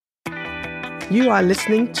You are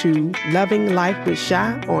listening to Loving Life with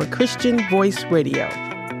Shy on Christian Voice Radio.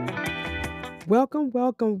 Welcome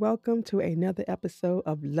to another episode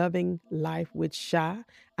of Loving Life with Shy.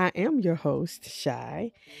 I am your host,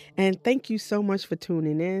 Shy, and thank you so much for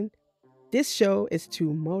tuning in. This show is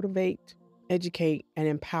to motivate, educate, and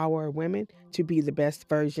empower women to be the best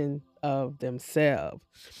version of themselves.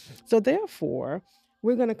 So therefore,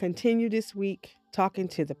 we're going to continue this week talking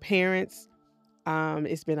to the parents.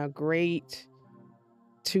 It's been a great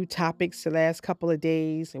two topics the last couple of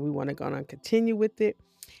days, and we want to go on and continue with it.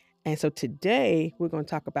 And so today we're going to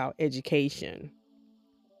talk about education,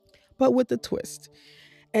 but with a twist.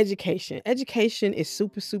 Education is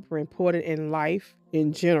super important in life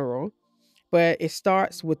in general, but it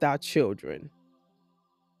starts with our children.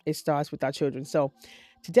 So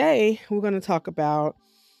today we're going to talk about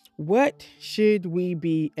what should we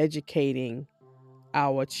be educating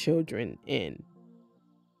our children in.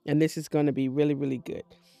 And this is going to be really good.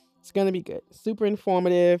 It's going to be good. Super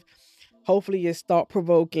informative. Hopefully it's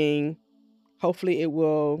thought-provoking. Hopefully it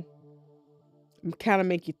will kind of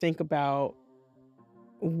make you think about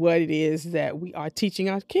what it is that we are teaching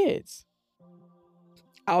our kids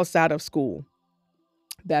outside of school.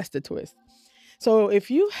 That's the twist. So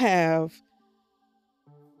if you have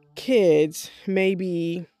kids,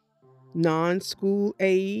 maybe non-school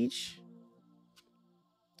age,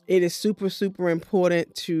 it is super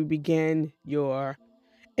important to begin your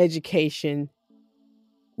education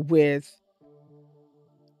with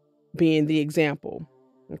being the example.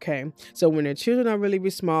 Okay. So when their children are really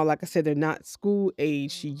small, like I said, they're not school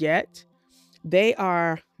age yet. They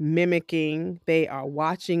are mimicking, they are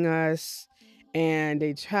watching us, and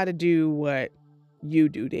they try to do what you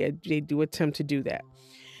do. They do attempt to do that.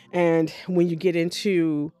 And when you get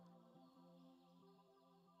into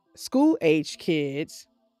school age kids,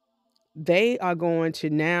 they are going to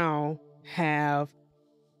now have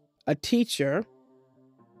a teacher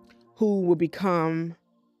who will become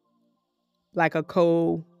like a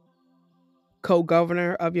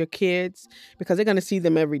co-governor of your kids, because they're going to see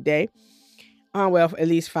them every day. At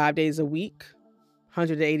least 5 days a week,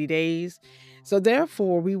 180 days. So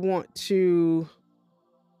therefore, we want to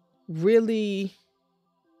really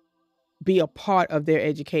be a part of their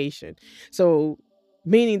education. So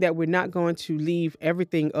meaning that we're not going to leave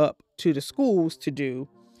everything up to the schools to do.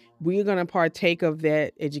 We're going to partake of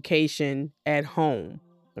that education at home.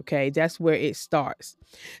 Okay, that's where it starts.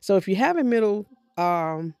 So if you have a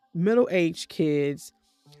middle-aged kids,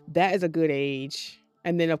 that is a good age.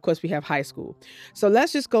 And then, of course, we have high school. So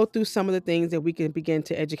let's just go through some of the things that we can begin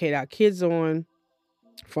to educate our kids on,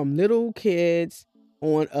 from little kids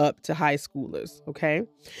on up to high schoolers. Okay.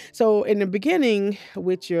 So in the beginning,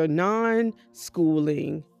 with your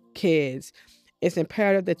non-schooling kids, it's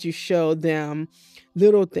imperative that you show them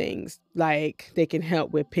little things like they can help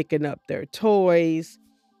with picking up their toys,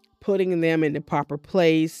 putting them in the proper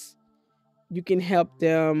place. You can help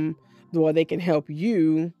them, or they can help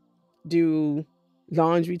you do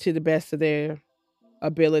laundry to the best of their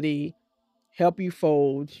ability, help you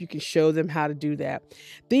fold. You can show them how to do that.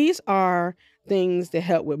 These are things that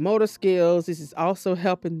help with motor skills. This is also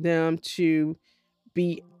helping them to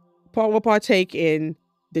partake in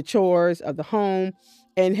the chores of the home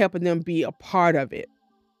and helping them be a part of it.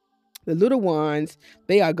 The little ones,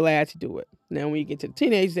 they are glad to do it. Now, when you get to the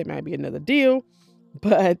teenagers, that might be another deal,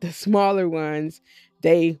 but the smaller ones,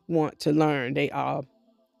 they want to learn. They are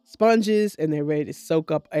sponges and they're ready to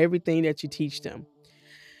soak up everything that you teach them.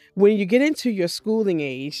 When you get into your schooling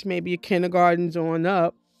age, maybe your kindergartens on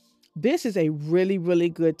up, this is a really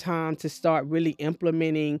good time to start really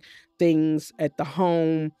implementing things at the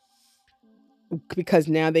home, because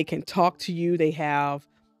now they can talk to you. They have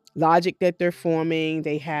logic that they're forming.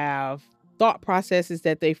 They have thought processes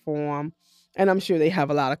that they form. And I'm sure they have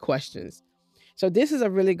a lot of questions. So this is a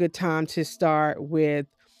really good time to start with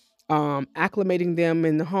acclimating them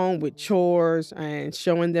in the home with chores and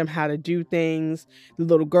showing them how to do things. The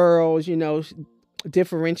little girls,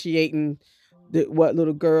 differentiating what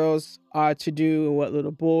little girls are to do and what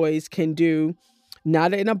little boys can do,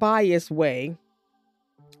 not in a biased way,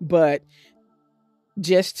 but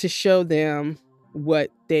just to show them what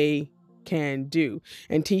they can do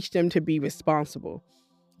and teach them to be responsible.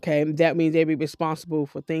 Okay, that means they be responsible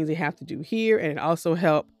for things they have to do here, and it also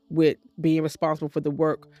help with being responsible for the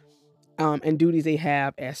work and duties they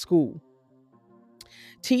have at school.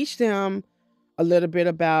 Teach them a little bit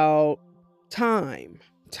about time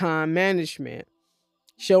management,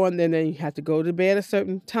 showing them that you have to go to bed a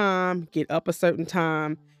certain time, get up a certain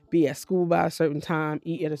time, be at school by a certain time,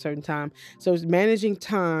 eat at a certain time. So it's managing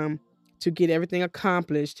time to get everything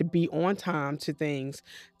accomplished, to be on time to things.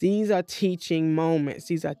 These are teaching moments.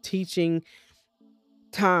 These are teaching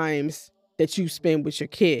times that you spend with your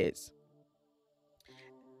kids.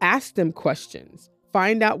 Ask them questions.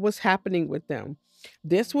 Find out what's happening with them.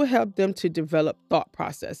 This will help them to develop thought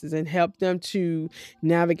processes and help them to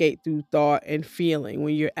navigate through thought and feeling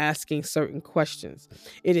when you're asking certain questions.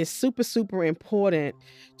 It is super, super important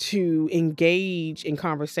to engage in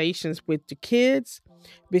conversations with the kids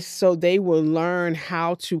so they will learn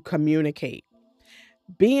how to communicate.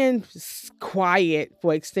 Being quiet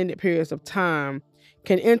for extended periods of time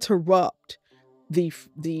can interrupt the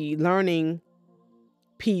learning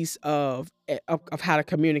piece of how to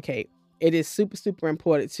communicate. It is super, super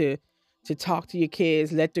important to talk to your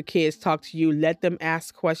kids, let the kids talk to you, let them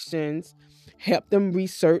ask questions, help them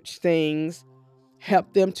research things,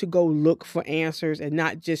 help them to go look for answers and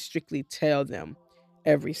not just strictly tell them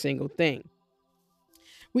every single thing.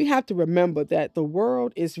 We have to remember that the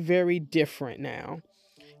world is very different now.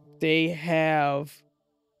 They have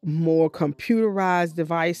more computerized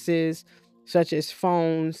devices such as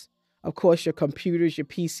phones, of course, your computers, your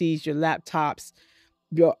PCs, your laptops,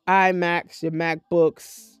 your iMacs, your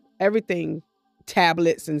MacBooks, everything,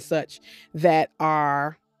 tablets and such that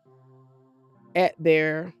are at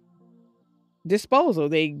their disposal.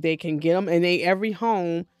 They can get them, and every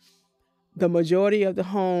home, the majority of the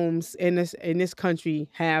homes in this country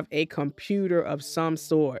have a computer of some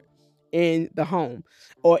sort in the home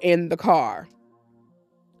or in the car.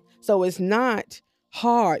 So it's not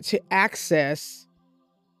hard to access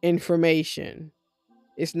information.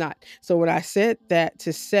 It's not. So when I said that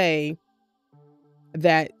to say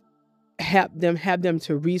that have them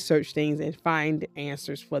to research things and find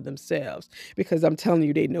answers for themselves, because I'm telling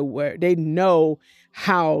you they know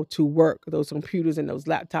how to work those computers and those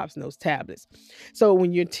laptops and those tablets. So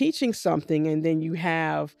when you're teaching something and then you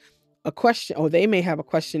have a question, or they may have a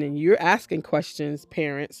question and you're asking questions,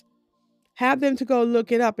 parents, have them to go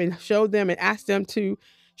look it up and show them and ask them to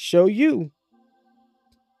show you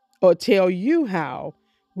or tell you how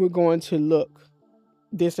we're going to look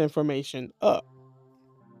this information up.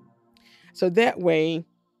 So that way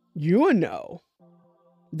you'll know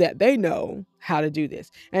that they know how to do this.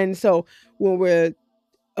 And so when we're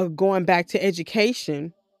going back to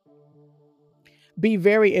education, be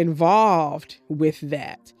very involved with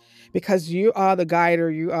that, because you are the guider,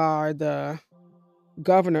 you are the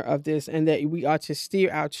governor of this, and that we are to steer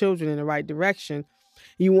our children in the right direction.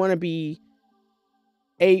 You want to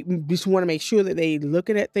just want to make sure that they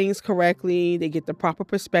looking at things correctly, they get the proper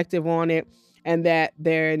perspective on it, and that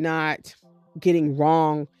they're not getting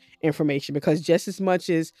wrong information, because just as much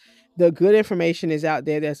as the good information is out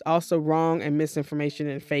there, there's also wrong and misinformation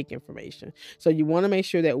and fake information. So you want to make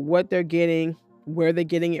sure that what they're getting, where they're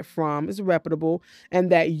getting it from, is reputable,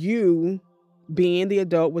 and that you, being the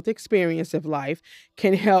adult with experience of life,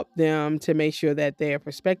 can help them to make sure that their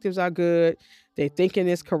perspectives are good, their thinking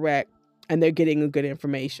is correct, and they're getting good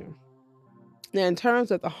information. Now, in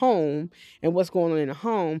terms of the home and what's going on in the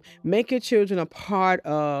home, make your children a part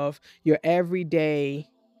of your everyday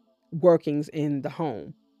workings in the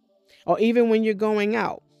home. Or even when you're going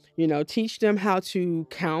out, teach them how to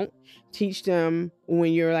count. Teach them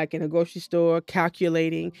when you're like in a grocery store,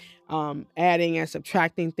 calculating, adding and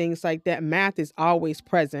subtracting, things like that. Math is always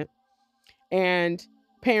present. And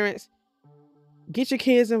parents, get your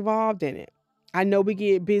kids involved in it. I know we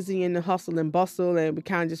get busy in the hustle and bustle, and we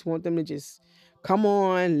kind of just want them to just come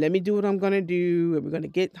on, let me do what I'm going to do, and we're going to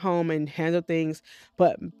get home and handle things.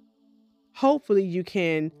 But hopefully you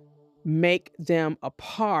can make them a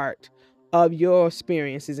part of your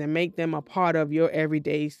experiences and make them a part of your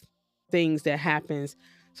everyday things that happens,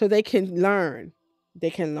 so they can learn.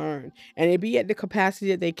 And it be at the capacity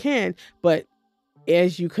that they can, but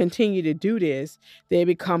as you continue to do this, it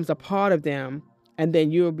becomes a part of them, and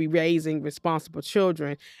then you'll be raising responsible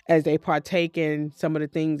children as they partake in some of the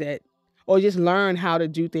things that, or just learn how to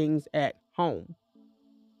do things at home.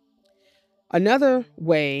 Another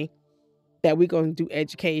way that we're going to do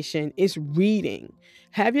education is reading.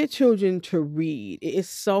 Have your children to read. It is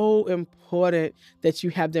so important that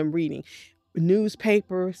you have them reading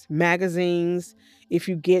newspapers, magazines. If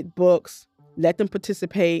you get books, let them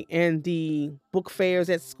participate in the book fairs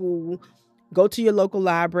at school. Go to your local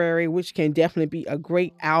library, which can definitely be a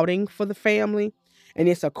great outing for the family. And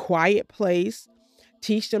it's a quiet place.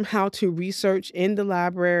 Teach them how to research in the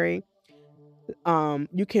library.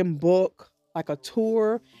 You can book like a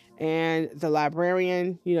tour, and the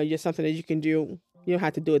librarian, just something that you can do. You don't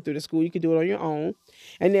have to do it through the school. You can do it on your own.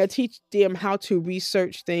 And they'll teach them how to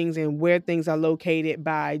research things and where things are located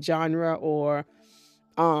by genre or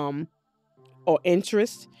um or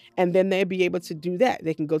interest, and then they'll be able to do that.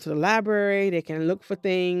 They can go to the library, they can look for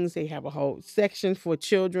things, they have a whole section for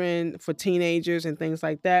children, for teenagers and things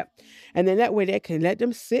like that. And then that way they can let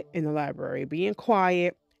them sit in the library, being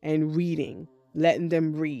quiet and reading, letting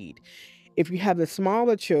them read. If you have the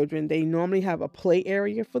smaller children, they normally have a play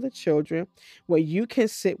area for the children where you can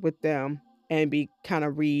sit with them and be kind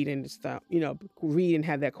of read and stuff, read and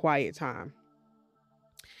have that quiet time.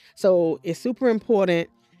 So it's super important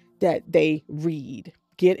that they read.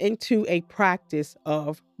 Get into a practice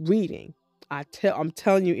of reading. I'm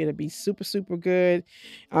telling you, it'll be super, super good.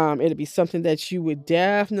 It'll be something that you would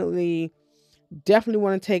definitely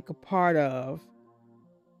want to take a part of,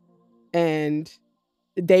 and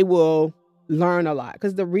they will learn a lot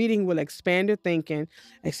because the reading will expand their thinking,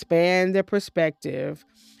 expand their perspective,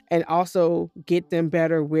 and also get them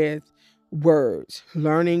better with words,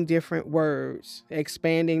 learning different words,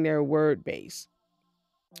 expanding their word base.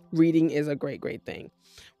 Reading is a great, great thing.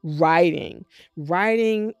 Writing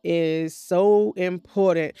is so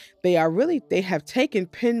important. They have taken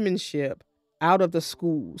penmanship out of the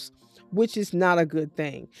schools, which is not a good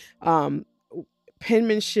thing. Um,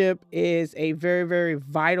 Penmanship is a very, very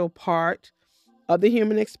vital part of the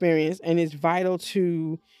human experience, and it's vital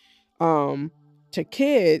um to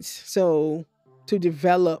kids. So to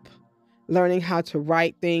develop learning how to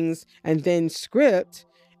write things, and then script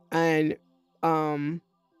and um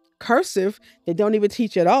cursive, they don't even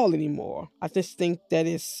teach at all anymore. I just think that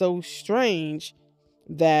is so strange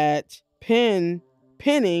that penning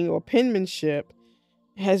or penmanship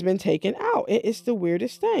has been taken out. It's the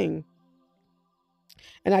weirdest thing.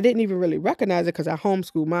 And I didn't even really recognize it because I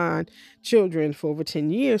homeschooled my children for over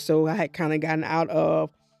 10 years. So I had kind of gotten out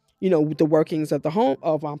of, the workings of the home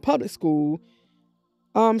of public school.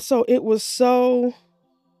 So it was so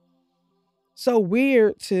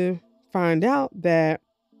weird to find out that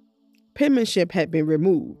penmanship had been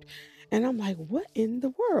removed. And I'm like, what in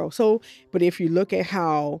the world? So, but if you look at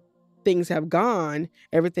how things have gone,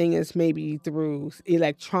 everything is maybe through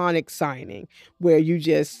electronic signing, where you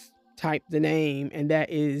just type the name and that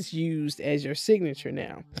is used as your signature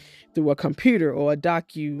now through a computer or a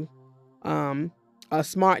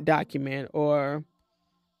smart document or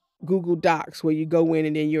Google Docs, where you go in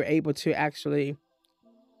and then you're able to actually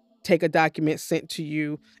take a document sent to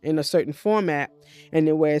you in a certain format, and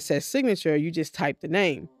then where it says signature, you just type the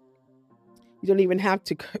name. You don't even have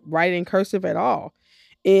to write in cursive at all.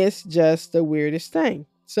 It's just the weirdest thing.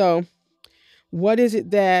 So what is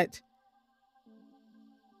it that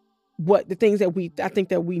what the things that I think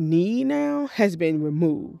that we need now has been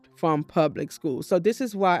removed from public schools. So this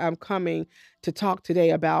is why I'm coming to talk today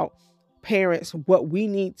about parents, what we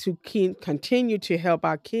need to continue to help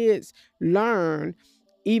our kids learn,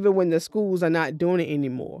 even when the schools are not doing it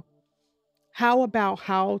anymore. How about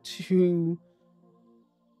how to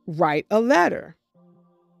write a letter?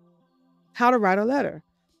 How to write a letter?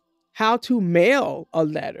 How to mail a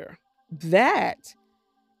letter? That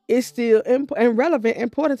is still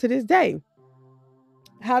important to this day.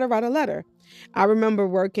 How to write a letter. I remember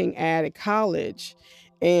working at a college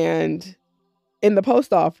and in the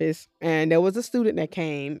post office, and there was a student that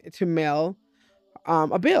came to mail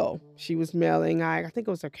a bill. She was mailing, I think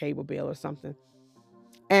it was her cable bill or something.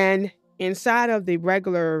 And inside of the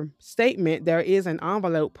regular statement, there is an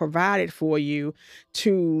envelope provided for you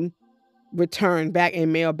to return back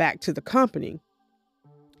and mail back to the company.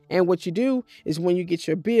 And what you do is when you get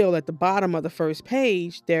your bill, at the bottom of the first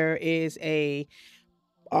page, there is a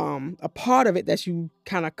part of it that you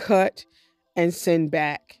kind of cut and send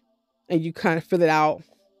back, and you kind of fill it out,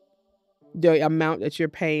 the amount that you're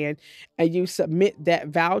paying, and you submit that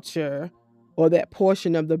voucher or that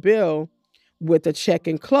portion of the bill with a check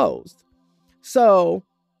enclosed. So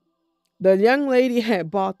the young lady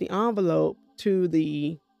had bought the envelope to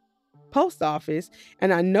the post office,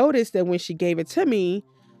 and I noticed that when she gave it to me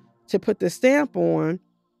to put the stamp on,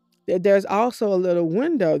 that there's also a little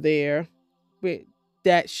window there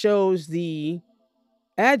that shows the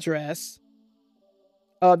address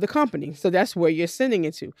of the company. So that's where you're sending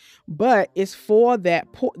it to. But it's for that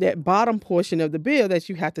bottom portion of the bill that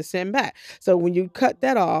you have to send back. So when you cut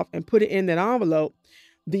that off and put it in that envelope,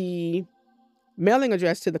 the mailing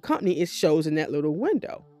address to the company, it shows in that little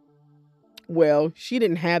window. Well, she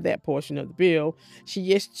didn't have that portion of the bill.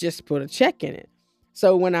 She just put a check in it.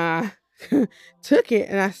 So when I took it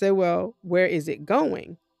and I said, well, where is it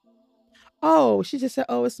going? Oh, she just said,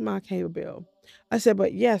 oh, it's my cable bill. I said,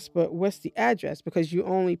 but what's the address? Because you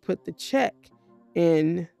only put the check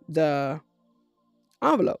in the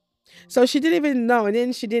envelope. So she didn't even know. And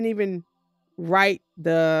then she didn't even write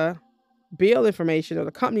the bill information or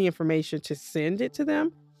the company information to send it to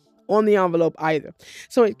them on the envelope either.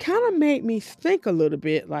 So it kind of made me think a little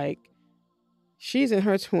bit like she's in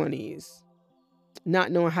her 20s,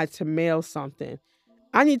 not knowing how to mail something.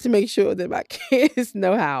 I need to make sure that my kids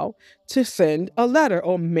know how to send a letter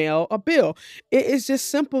or mail a bill. It is just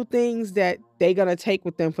simple things that they're gonna take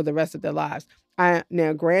with them for the rest of their lives.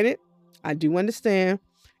 Now, granted, I do understand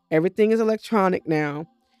everything is electronic now.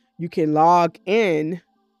 You can log in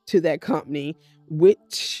to that company,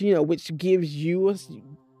 which gives you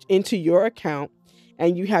into your account,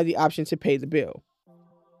 and you have the option to pay the bill.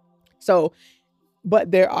 So,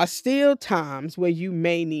 but there are still times where you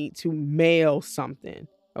may need to mail something.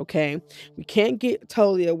 Okay. We can't get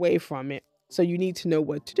totally away from it. So you need to know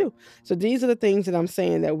what to do. So these are the things that I'm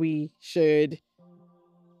saying that we should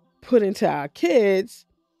put into our kids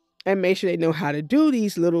and make sure they know how to do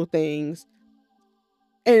these little things.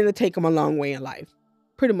 And it'll take them a long way in life.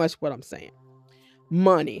 Pretty much what I'm saying.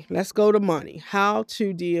 Money. Let's go to money. How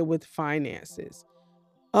to deal with finances.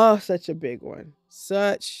 Oh, such a big one.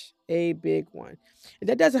 Such a big one. And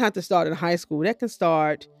that doesn't have to start in high school. That can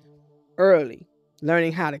start early.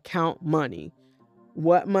 Learning how to count money.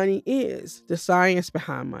 What money is. The science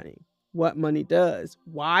behind money. What money does.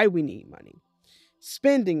 Why we need money.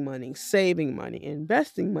 Spending money. Saving money.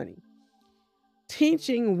 Investing money.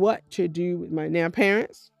 Teaching what to do with money. Now,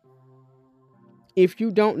 parents, if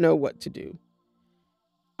you don't know what to do,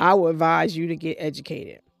 I would advise you to get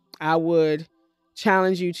educated. I would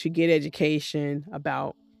challenge you to get education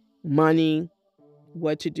about money,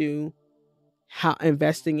 what to do, how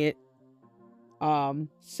investing it,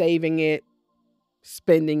 saving it,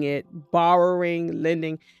 spending it, borrowing,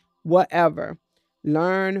 lending, whatever.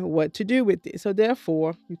 Learn what to do with it. So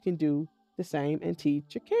therefore, you can do the same and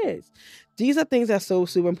teach your kids. These are things that are so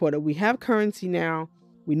super important. We have currency now.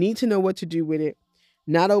 We need to know what to do with it.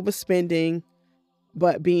 Not overspending,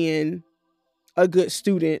 but being a good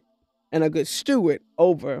student and a good steward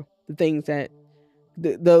over the things that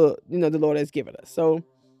the Lord has given us. So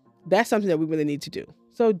that's something that we really need to do.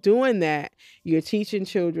 So doing that, you're teaching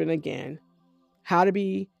children again how to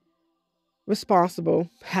be responsible,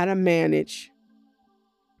 how to manage,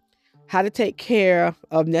 how to take care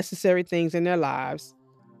of necessary things in their lives.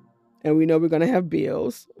 And we know we're going to have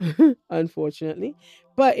bills, unfortunately,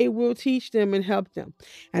 but it will teach them and help them.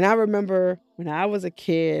 And I remember when I was a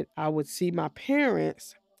kid, I would see my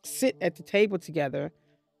parents sit at the table together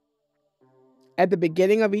at the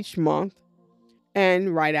beginning of each month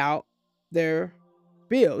and write out their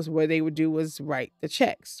bills. What they would do was write the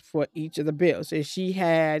checks for each of the bills. And she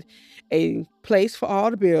had a place for all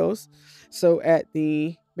the bills. So at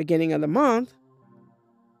the beginning of the month,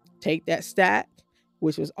 take that stack,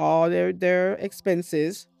 which was all their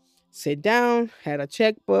expenses, sit down, had a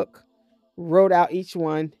checkbook, wrote out each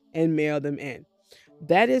one, and mailed them in.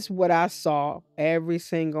 That is what I saw every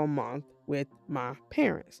single month with my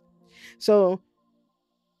parents. So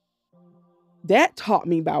that taught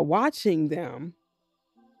me by watching them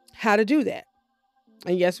how to do that.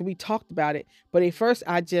 And yes, we talked about it, but at first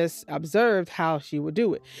I just observed how she would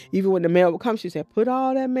do it. Even when the mail would come, she said, put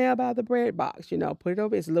all that mail by the bread box, put it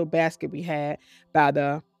over. It's a little basket we had by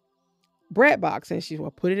the bread box. And she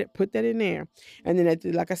would put that in there. And then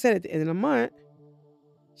like I said, at the end of the month,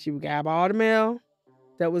 she would grab all the mail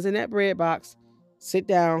that was in that bread box, sit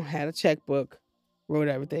down, had a checkbook, wrote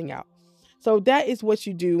everything out. So that is what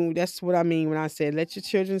you do. That's what I mean when I said, let your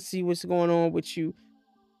children see what's going on with you,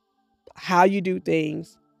 how you do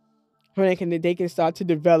things, so they can start to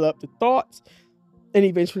develop the thoughts and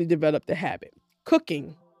eventually develop the habit.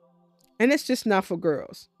 Cooking. And it's just not for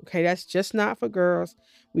girls. Okay, that's just not for girls.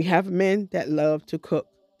 We have men that love to cook.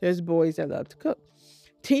 There's boys that love to cook.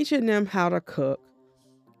 Teaching them how to cook.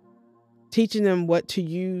 Teaching them what to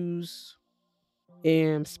use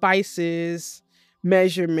and spices,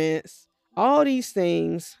 measurements. All these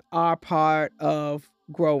things are part of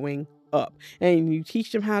growing up. And you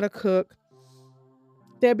teach them how to cook,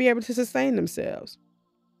 they'll be able to sustain themselves.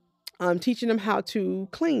 Teaching them how to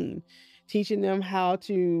clean, teaching them how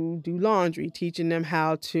to do laundry, teaching them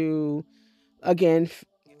how to, again,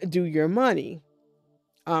 do your money.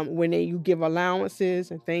 When you give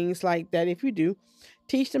allowances and things like that, if you do,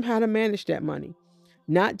 teach them how to manage that money.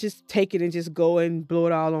 Not just take it and just go and blow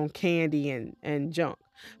it all on candy and junk,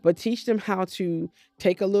 but teach them how to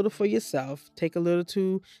take a little for yourself, take a little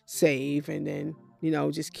to save, and then,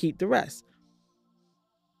 just keep the rest.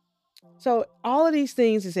 So all of these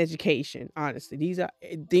things is education, honestly. These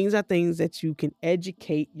are things that you can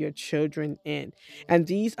educate your children in. And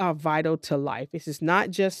these are vital to life. This is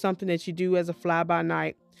not just something that you do as a fly by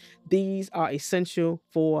night. These are essential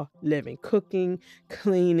for living. Cooking,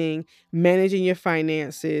 cleaning, managing your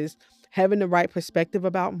finances, having the right perspective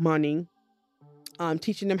about money,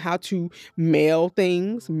 teaching them how to mail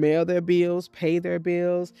things, mail their bills, pay their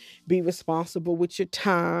bills, be responsible with your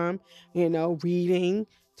time, reading,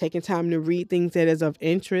 taking time to read things that is of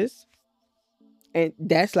interest. And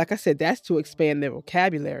that's, like I said, that's to expand their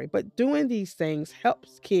vocabulary. But doing these things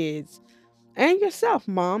helps kids and yourself,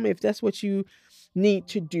 mom, if that's what you need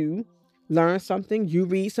to do. Learn something, you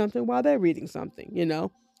read something while they're reading something.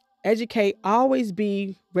 Educate, always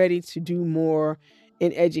be ready to do more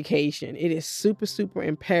in education. It is super, super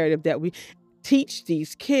imperative that we teach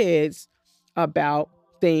these kids about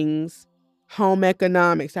things. Home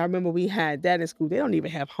economics. I remember we had that in school. They don't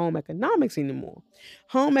even have home economics anymore.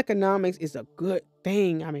 Home economics is a good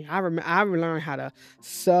thing. I mean, I learned how to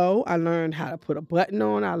sew. I learned how to put a button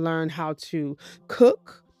on. I learned how to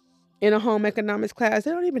cook in a home economics class.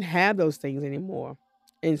 They don't even have those things anymore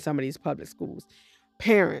in some of these public schools.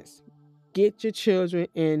 Parents, get your children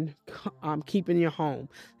in keeping your home.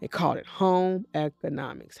 They call it home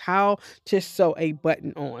economics. How to sew a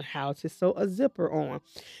button on, how to sew a zipper on,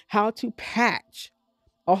 how to patch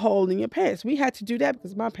a hole in your pants. We had to do that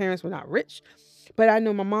because my parents were not rich, but I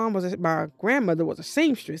know my grandmother was a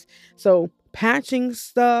seamstress. So patching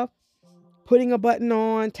stuff, putting a button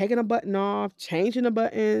on, taking a button off, changing the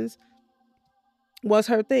buttons was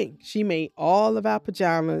her thing. She made all of our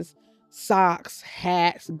pajamas, socks,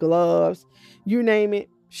 hats, gloves, you name it,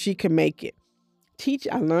 she could make it.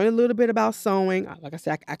 I learned a little bit about sewing. Like I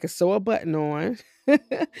said, I can sew a button on.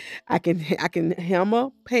 I can hem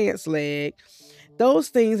a pants leg. Those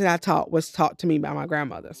things that was taught to me by my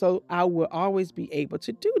grandmother. So I will always be able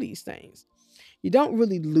to do these things. You don't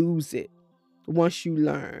really lose it once you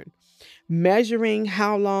learn. Measuring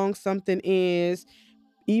how long something is,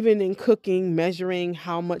 even in cooking, measuring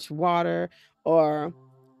how much water or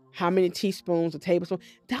how many teaspoons or tablespoons,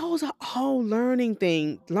 those are all learning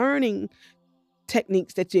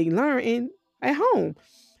techniques that you learn at home.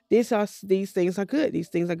 These things are good. These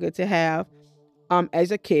things are good to have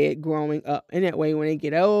as a kid growing up. And that way when they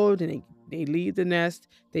get old and they leave the nest,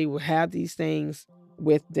 they will have these things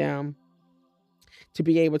with them to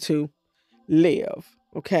be able to live.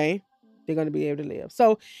 Okay? They're going to be able to live.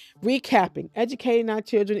 So, recapping, educating our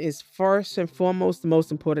children is first and foremost the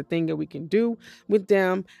most important thing that we can do with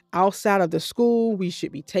them. Outside of the school, we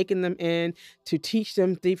should be taking them in to teach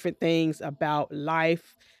them different things about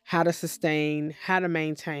life, how to sustain, how to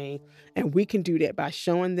maintain. And we can do that by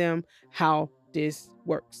showing them how this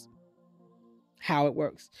works, how it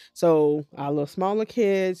works. So, our little smaller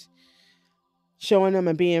kids, showing them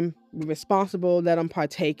and being responsible, let them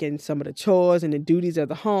partake in some of the chores and the duties of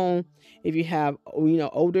the home. If you have,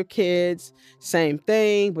 older kids, same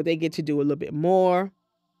thing, but they get to do a little bit more.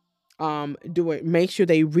 Make sure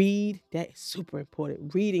they read. That is super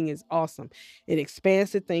important. Reading is awesome. It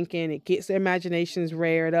expands their thinking. It gets their imaginations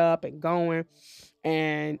reared up and going,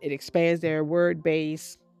 and it expands their word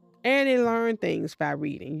base. And they learn things by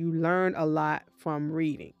reading. You learn a lot from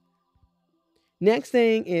reading. Next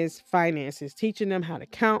thing is finances, teaching them how to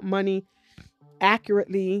count money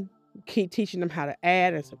accurately, keep teaching them how to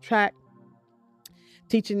add and subtract,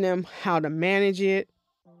 teaching them how to manage it,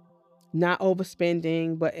 not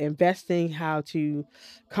overspending, but investing, how to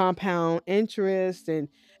compound interest and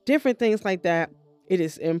different things like that. It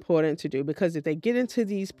is important to do because if they get into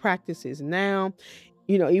these practices now,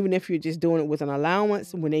 even if you're just doing it with an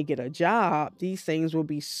allowance, when they get a job, these things will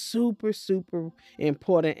be super, super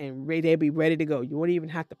important and they'll be ready to go. You won't even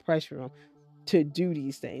have to pressure them to do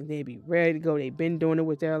these things. They'll be ready to go. They've been doing it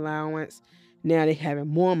with their allowance. Now they're having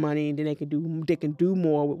more money and then they can do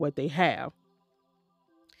more with what they have.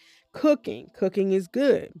 Cooking is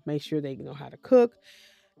good. Make sure they know how to cook.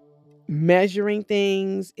 Measuring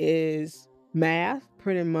things is math,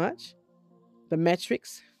 pretty much. The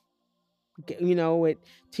metrics, with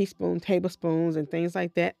teaspoons, tablespoons, and things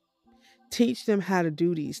like that. Teach them how to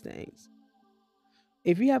do these things.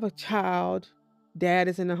 If you have a child, dad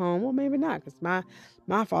is in the home, well, maybe not, because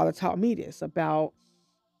my father taught me this about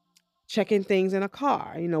checking things in a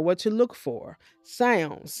car, what to look for,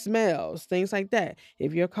 sounds, smells, things like that.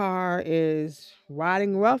 If your car is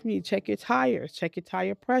riding rough, you check your tires, check your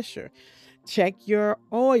tire pressure, check your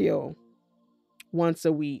oil once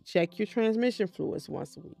a week, check your transmission fluids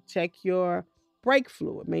once a week, check your brake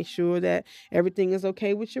fluid, make sure that everything is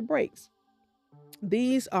okay with your brakes.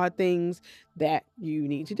 These are things that you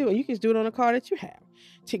need to do, and you can do it on a car that you have.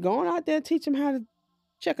 To go on out there, teach them how to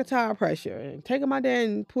check a tire pressure, and take them out there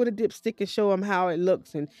and put a dipstick and show them how it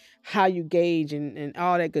looks and how you gauge and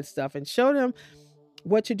all that good stuff, and show them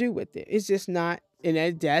what to do with it. It's just not,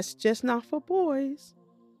 and that's just not for boys.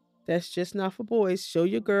 That's just not for boys. Show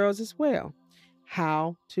your girls as well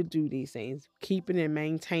how to do these things, keeping and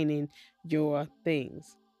maintaining your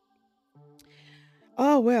things.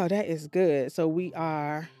 Oh, well, that is good. So we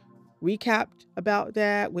are recapped about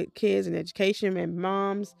that with kids and education and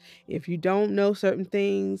moms. If you don't know certain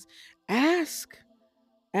things, ask.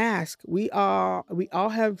 Ask. We all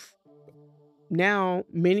have now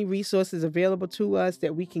many resources available to us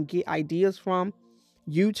that we can get ideas from.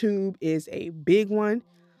 YouTube is a big one.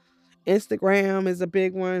 Instagram is a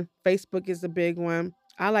big one. Facebook is a big one.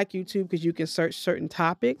 I like YouTube because you can search certain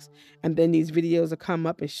topics and then these videos will come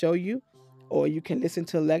up and show you. Or you can listen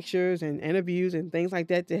to lectures and interviews and things like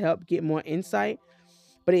that to help get more insight.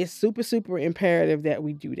 But it's super, super imperative that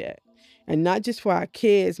we do that. And not just for our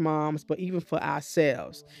kids, moms, but even for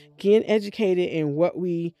ourselves. Getting educated in what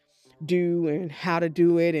we do and how to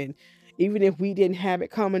do it. And even if we didn't have it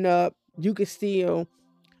coming up, you can still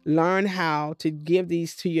learn how to give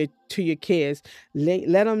these to your kids.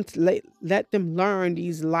 Let them learn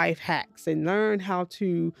these life hacks and learn how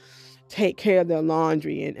to take care of their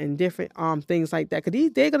laundry and different things like that,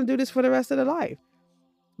 because they're going to do this for the rest of their life.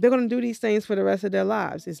 They're going to do these things for the rest of their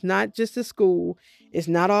lives. It's not just the school. It's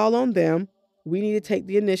not all on them. We need to take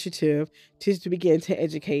the initiative to begin to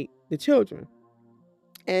educate the children.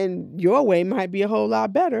 And your way might be a whole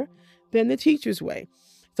lot better than the teacher's way.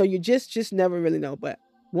 So you just never really know. But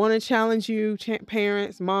want to challenge you,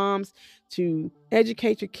 parents, moms, to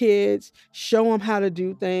educate your kids, show them how to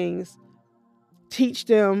do things, teach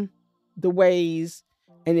them the ways.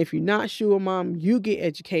 And if you're not sure, mom, you get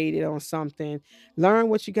educated on something. Learn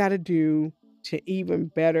what you got to do to even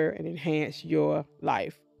better and enhance your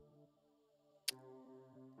life.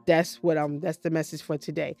 That's the message for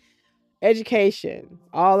today. Education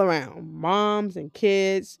all around, moms and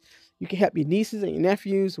kids. You can help your nieces and your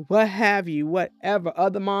nephews, what have you, whatever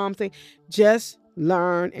other moms think. Just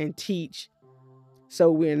learn and teach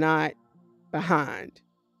so we're not behind.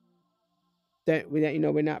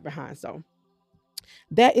 We're not behind. So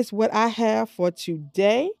that is what I have for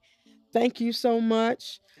today. Thank you so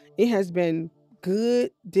much. It has been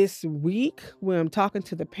good this week when I'm talking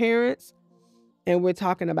to the parents and we're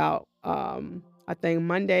talking about I think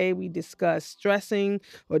Monday we discussed stressing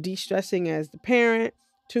or de-stressing as the parent.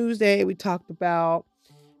 Tuesday we talked about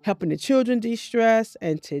helping the children de-stress,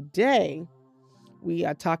 and today we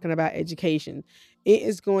are talking about education. It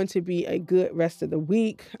is going to be a good rest of the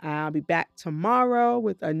week. I'll be back tomorrow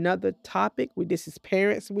with another topic. This is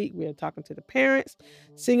Parents Week. We're talking to the parents,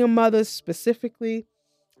 single mothers specifically,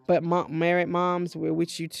 but married moms, we're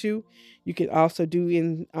with you too. You can also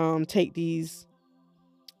take these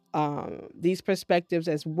perspectives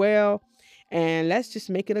as well. And let's just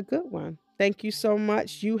make it a good one. Thank you so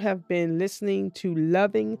much. You have been listening to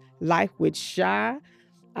Loving Life with Shy.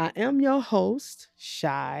 I am your host,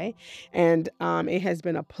 Shy, and it has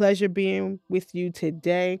been a pleasure being with you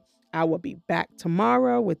today. I will be back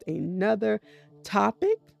tomorrow with another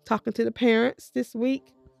topic, talking to the parents this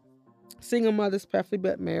week. Single mothers, preferably,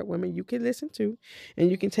 but married women, you can listen to, and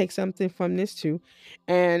you can take something from this too.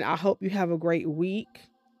 And I hope you have a great week.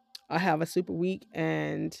 I have a super week,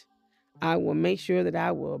 and I will make sure that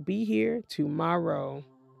I will be here tomorrow.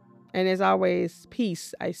 And as always,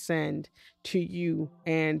 peace I send to you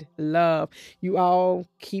and love. You all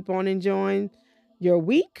keep on enjoying your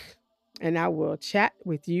week, and I will chat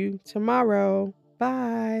with you tomorrow.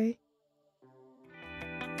 Bye.